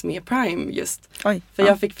intervjuprocess med Prime just. För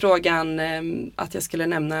jag fick frågan att jag skulle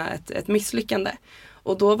nämna ett misslyckande.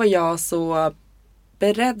 Och då var jag så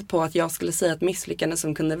beredd på att jag skulle säga ett misslyckande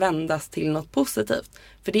som kunde vändas till något positivt.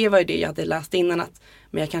 För det var ju det jag hade läst innan,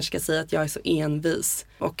 men jag kanske ska säga att jag är så envis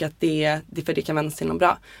och att det kan vändas till något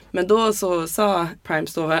bra. Men då så sa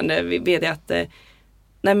Primes dåvarande vd att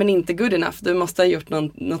nej, men inte good enough. Du måste ha gjort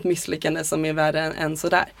något misslyckande som är värre än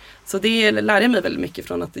sådär. Så det lärde mig väldigt mycket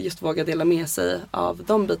från att just våga dela med sig av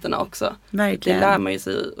de bitarna också. Verkligen. Det lär man ju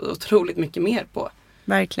sig otroligt mycket mer på.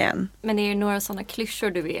 Verkligen. Men det är ju några sådana klyschor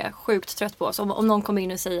du är sjukt trött på. Så om någon kommer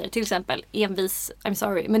in och säger till exempel envis, I'm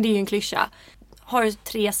sorry, men det är ju en klyscha. Har du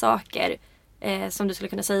 3 saker som du skulle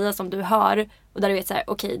kunna säga som du hör och där du vet så här,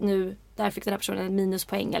 okej, nu där fick den här personen en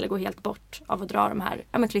minuspoäng eller går helt bort av att dra de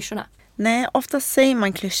här klyschorna. Nej, ofta säger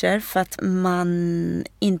man klyschor för att man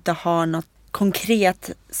inte har något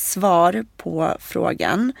konkret svar på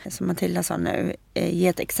frågan. Som Matilda sa nu, ge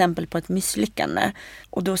ett exempel på ett misslyckande.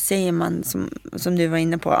 Och då säger man, som du var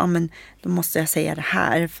inne på, men då måste jag säga det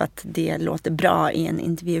här för att det låter bra i en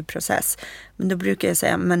intervjuprocess. Men då brukar jag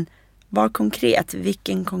säga, men var konkret.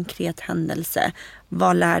 Vilken konkret händelse?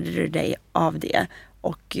 Vad lärde du dig av det?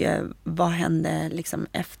 Och vad hände liksom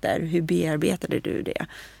efter? Hur bearbetade du det?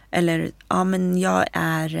 Eller, men jag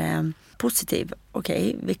är positiv.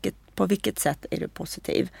 Okej, på vilket sätt är du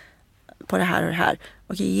positiv? På det här och det här.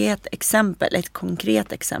 Okej, ge ett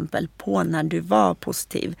konkret exempel på när du var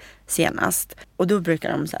positiv senast. Och då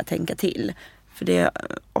brukar de så här tänka till. För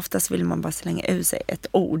oftast vill man bara slänga ur sig ett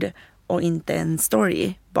ord och inte en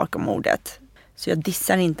story bakom ordet. Så jag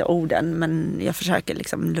dissar inte orden, men jag försöker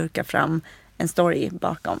liksom lurka fram en story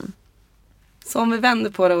bakom. Så om vi vänder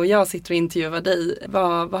på det och jag sitter och intervjuar dig,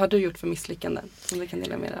 vad har du gjort för misslyckanden som du kan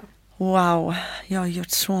dela med dig av? Wow, jag har gjort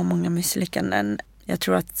så många misslyckanden. Jag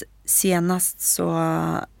tror att senast så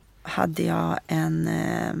hade jag en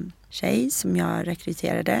tjej som jag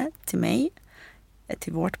rekryterade till mig,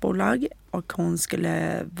 till vårt bolag. Och hon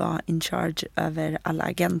skulle vara in charge över alla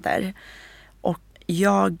agenter. Och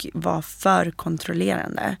jag var för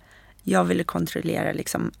kontrollerande. Jag ville kontrollera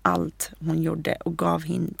liksom allt hon gjorde och gav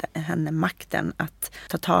henne makten att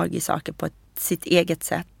ta tag i saker på sitt eget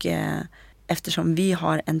sätt. Eftersom vi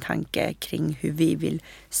har en tanke kring hur vi vill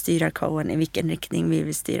styra Cohen, i vilken riktning vi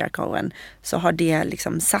vill styra Cohen, så har det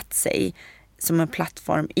liksom satt sig som en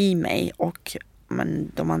plattform i mig och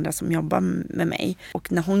de andra som jobbar med mig.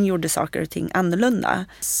 Och när hon gjorde saker och ting annorlunda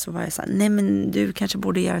så var jag så här, nej men du kanske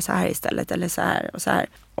borde göra så här istället eller så här och så här.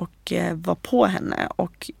 Och var på henne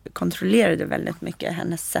och kontrollerade väldigt mycket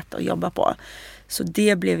hennes sätt att jobba på. Så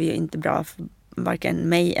det blev ju inte bra för varken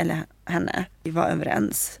mig eller henne. Vi var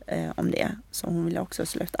överens om det, så hon ville också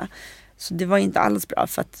sluta. Så det var inte alls bra,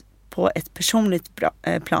 för att på ett personligt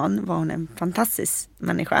plan var hon en fantastisk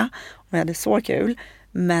människa och vi hade så kul.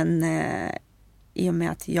 Men i och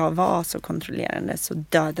med att jag var så kontrollerande så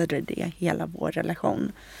dödade det hela vår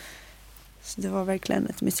relation. Så det var verkligen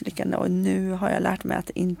ett misslyckande, och nu har jag lärt mig att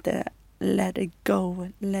inte let it go,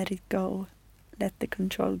 let the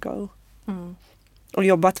control go. Och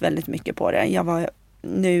jobbat väldigt mycket på det. Jag var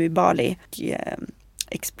nu i Bali och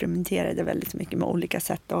experimenterade väldigt mycket med olika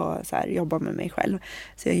sätt att så här, jobba med mig själv.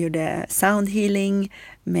 Så jag gjorde sound healing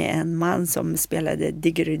med en man som spelade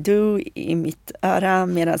didgeridoo i mitt öra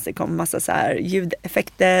medan det kom massa så här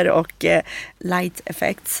ljudeffekter och light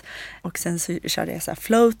effects. Och sen så körde jag så här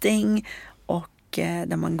floating, och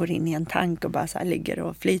där man går in i en tank och bara så här ligger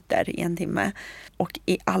och flyter i 1 timme. Och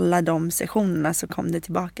i alla de sessionerna så kom det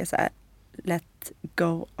tillbaka så här: let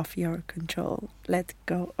go of your control. Let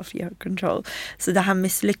go of your control. Så det här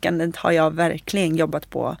misslyckandet har jag verkligen jobbat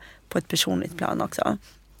på ett personligt plan också.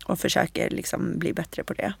 Och försöker liksom bli bättre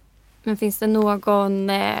på det. Men finns det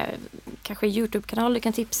någon kanske YouTube-kanal du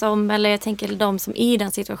kan tipsa om? Eller jag tänker de som är i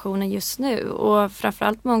den situationen just nu. Och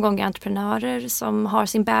framförallt många gånger entreprenörer som har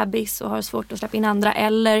sin bebis och har svårt att släppa in andra.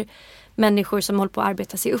 Eller människor som håller på att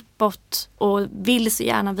arbeta sig uppåt och vill så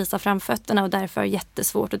gärna visa framfötterna och därför är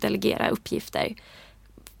jättesvårt att delegera uppgifter.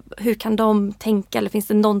 Hur kan de tänka? Eller finns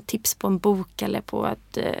det någon tips på en bok eller på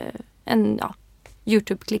en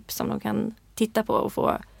YouTube-klipp som de kan titta på och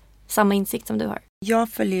få samma insikt som du har? Jag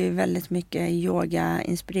följer ju väldigt mycket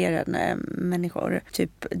yoga-inspirerade människor.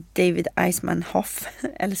 Typ David Eisman Hoff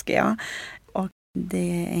älskar jag. Och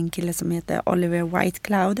Det är en kille som heter Oliver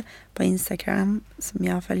Whitecloud på Instagram som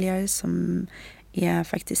jag följer, som är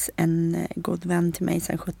faktiskt en god vän till mig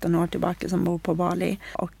sedan 17 år tillbaka, som bor på Bali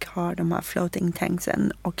och har de här floating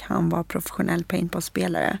tanksen, och han var professionell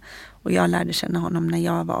paintballspelare och jag lärde känna honom när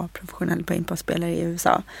jag var professionell paintballspelare i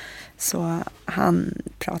USA. Så han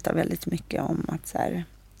pratar väldigt mycket om att så här,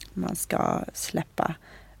 man ska släppa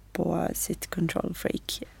på sitt control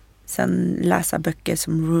freak. Sen läsa böcker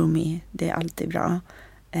som Rumi, det är alltid bra.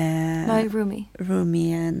 Vad är Rumi?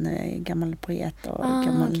 Rumi är en gammal poet och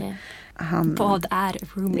gammal... Okay. Han, vad är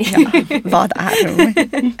Rumi? Ja, vad är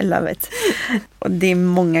Rumi? I love it. Och det är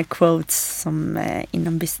många quotes som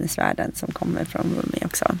inom businessvärlden som kommer från Rumi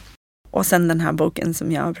också. Och sen den här boken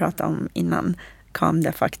som jag pratade om innan, Calm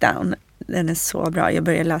the fuck down. Den är så bra. Jag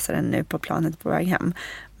börjar läsa den nu på planet på väg hem.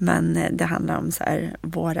 Men det handlar om så här,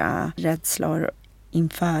 våra rädslor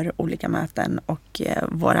inför olika möten och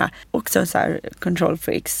våra också så här control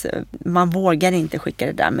freaks. Man vågar inte skicka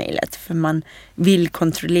det där mejlet för man vill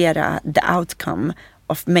kontrollera the outcome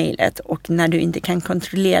of mejlet, och när du inte kan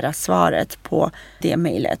kontrollera svaret på det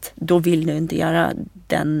mejlet, då vill du inte göra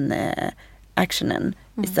den actionen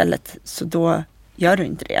istället, så då gör du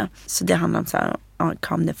inte det. Så det handlar om så här,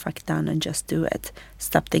 calm the fuck down and just do it.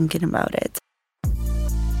 Stop thinking about it.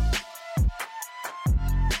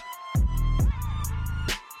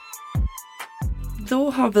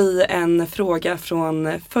 Då har vi en fråga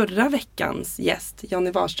från förra veckans gäst,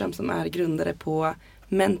 Johnny Warström, som är grundare på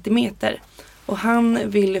Mentimeter. Och han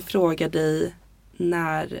vill fråga dig,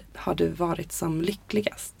 när har du varit som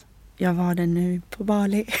lyckligast? Jag var det nu på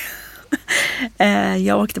Bali.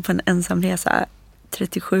 Jag åkte på en ensamresa,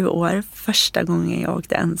 37 år, första gången jag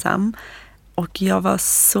åkte ensam. Och jag var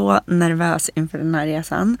så nervös inför den här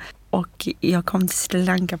resan. Och jag kom till Sri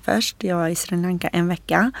Lanka först. Jag var i Sri Lanka en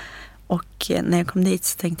vecka. Och när jag kom dit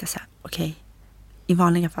så tänkte jag så här, okej, i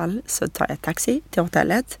vanliga fall så tar jag taxi till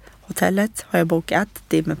hotellet. Hotellet har jag bokat,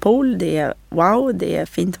 det är med pool, det är wow, det är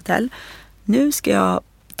fint hotell. Nu ska jag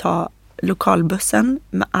ta lokalbussen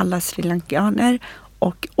med alla srilankaner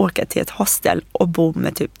och åka till ett hostel och bo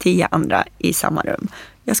med typ 10 andra i samma rum.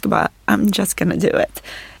 Jag ska bara, I'm just gonna do it.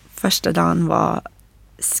 Första dagen var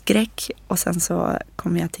skräck, och sen så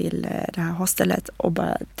kom jag till det här hostelet och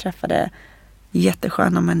bara träffade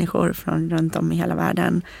jättesköna människor från runt om i hela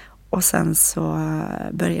världen. Och sen så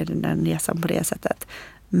började den resan på det sättet.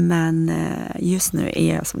 Men just nu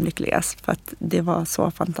är jag som lyckligast för att det var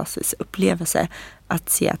så fantastisk upplevelse att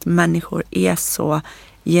se att människor är så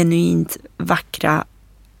genuint vackra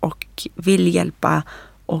och vill hjälpa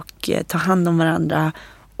och ta hand om varandra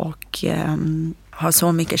och har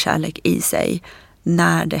så mycket kärlek i sig.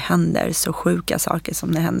 När det händer så sjuka saker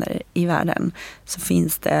som det händer i världen så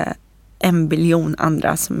finns det 1 biljon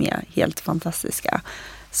andra som är helt fantastiska.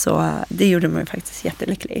 Så det gjorde mig faktiskt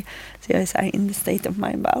jättelycklig. Så jag är så här in the state of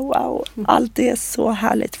mind. Bara, wow, allt är så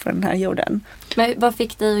härligt för den här jorden. Men vad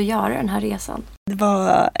fick dig att göra den här resan? Det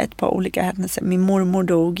var ett par olika händelser. Min mormor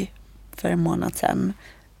dog för 1 månad sedan.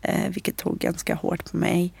 Vilket tog ganska hårt på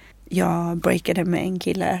mig. Jag breakade med en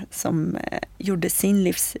kille som gjorde sin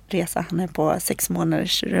livsresa. Han är på 6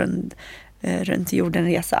 månaders runt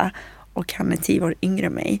jorden-resa. Och han är 10 år yngre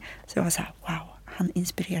än mig. Så jag var så här, wow. Han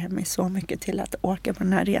inspirerar mig så mycket till att åka på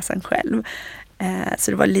den här resan själv.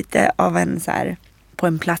 Så det var lite av en så här, på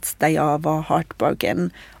en plats där jag var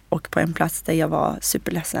heartbroken. Och på en plats där jag var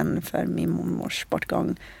superledsen för min mormors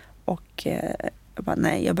bortgång. Och jag bara,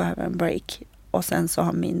 nej, jag behöver en break. Och sen så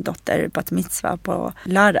har min dotter bat mitzvah på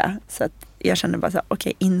lördag. Så att jag kände bara så här,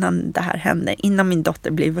 okej, innan det här händer, innan min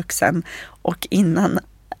dotter blir vuxen och innan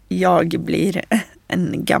jag blir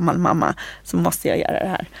en gammal mamma så måste jag göra det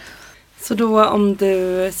här. Så då om du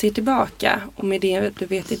ser tillbaka och med det du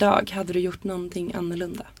vet idag, hade du gjort någonting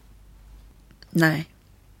annorlunda? Nej.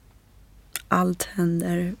 Allt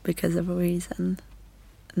händer because of a reason.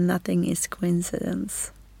 Nothing is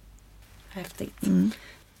coincidence. Häftigt.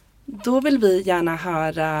 Då vill vi gärna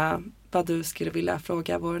höra vad du skulle vilja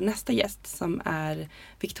fråga vår nästa gäst som är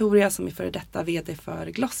Victoria, som är före detta vd för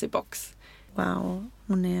Glossybox. Wow,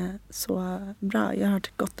 hon är så bra. Jag har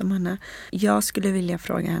hört gott om henne. Jag skulle vilja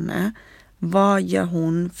fråga henne, vad gör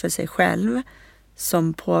hon för sig själv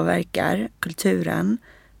som påverkar kulturen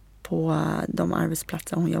på de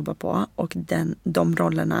arbetsplatser hon jobbar på och de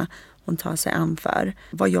rollerna hon tar sig an för.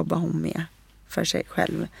 Vad jobbar hon med för sig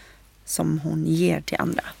själv som hon ger till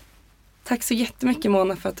andra? Tack så jättemycket,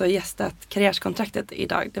 Mona, för att du har gästat Karriärskontraktet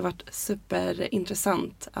idag. Det har varit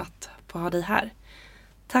superintressant att få ha dig här.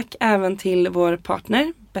 Tack även till vår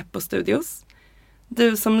partner Beppo Studios.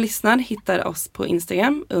 Du som lyssnar hittar oss på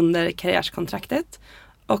Instagram under Karriärskontraktet.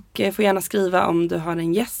 Och får gärna skriva om du har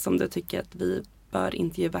en gäst som du tycker att vi bör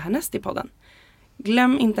intervjua härnäst i podden.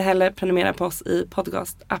 Glöm inte heller prenumerera på oss i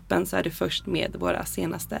podcast-appen så är du först med våra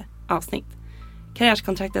senaste avsnitt.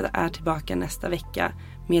 Karriärskontraktet är tillbaka nästa vecka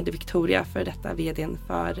med Victoria, för detta vdn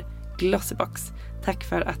för Glossybox. Tack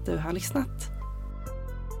för att du har lyssnat.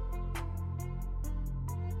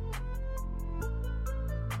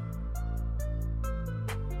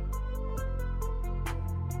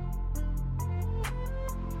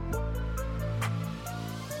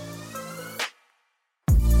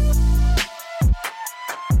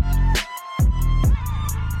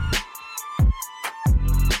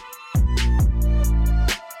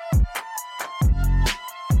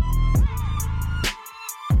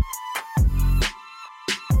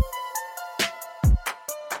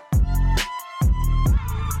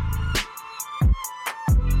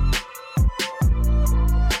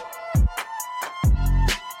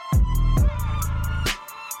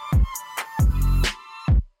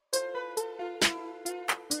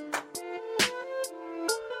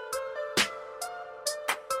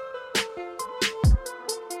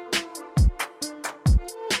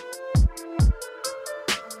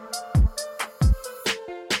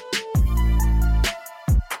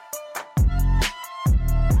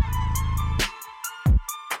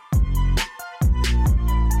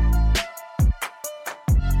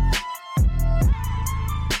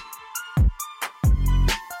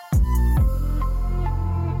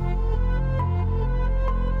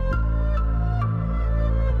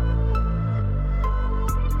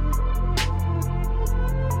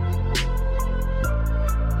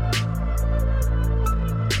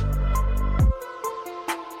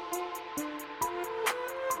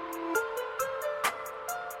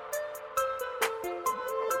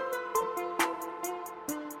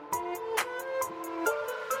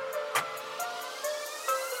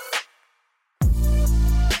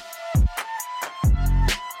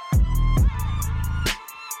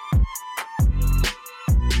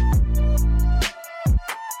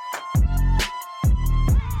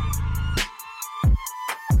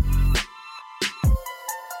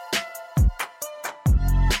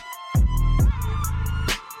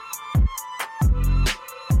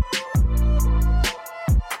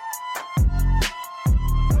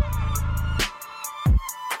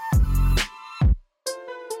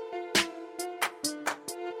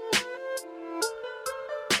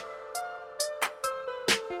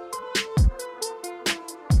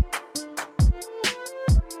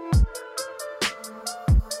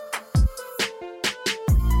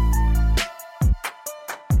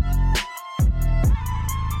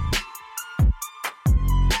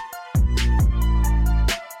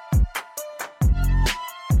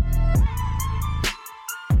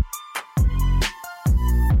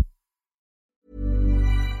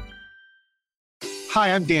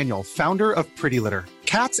 Hi, I'm Daniel, founder of Pretty Litter.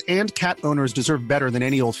 Cats and cat owners deserve better than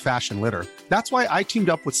any old-fashioned litter. That's why I teamed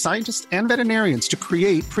up with scientists and veterinarians to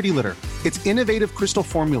create Pretty Litter. Its innovative crystal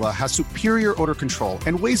formula has superior odor control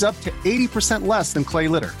and weighs up to 80% less than clay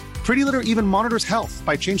litter. Pretty Litter even monitors health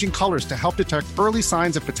by changing colors to help detect early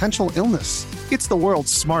signs of potential illness. It's the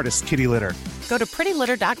world's smartest kitty litter. Go to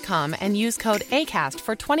prettylitter.com and use code ACAST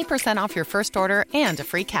for 20% off your first order and a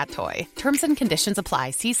free cat toy. Terms and conditions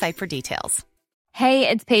apply. See site for details. Hey,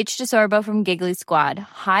 it's Paige DeSorbo from Giggly Squad.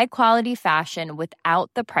 High quality fashion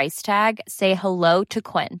without the price tag. Say hello to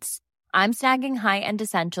Quince. I'm snagging high-end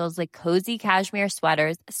essentials like cozy cashmere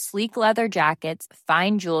sweaters, sleek leather jackets,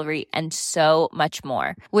 fine jewelry, and so much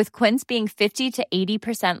more. With Quince being 50 to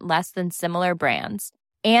 80% less than similar brands.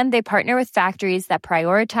 And they partner with factories that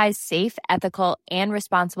prioritize safe, ethical, and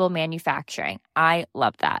responsible manufacturing. I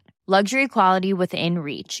love that. Luxury quality within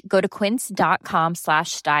reach. Go to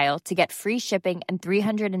quince.com/style to get free shipping and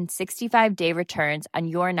 365-day returns on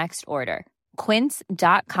your next order.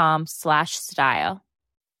 Quince.com/style.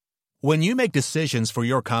 When you make decisions for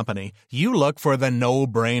your company, you look for the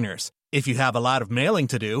no-brainers. If you have a lot of mailing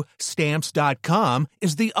to do, Stamps.com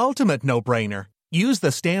is the ultimate no-brainer. Use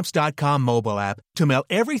the Stamps.com mobile app to mail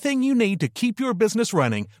everything you need to keep your business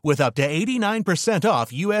running with up to 89%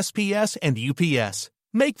 off USPS and UPS.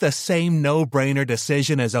 Make the same no-brainer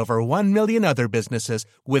decision as over 1 million other businesses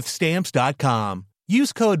with Stamps.com.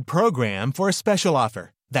 Use code PROGRAM for a special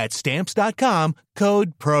offer. That's Stamps.com,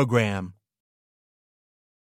 code PROGRAM.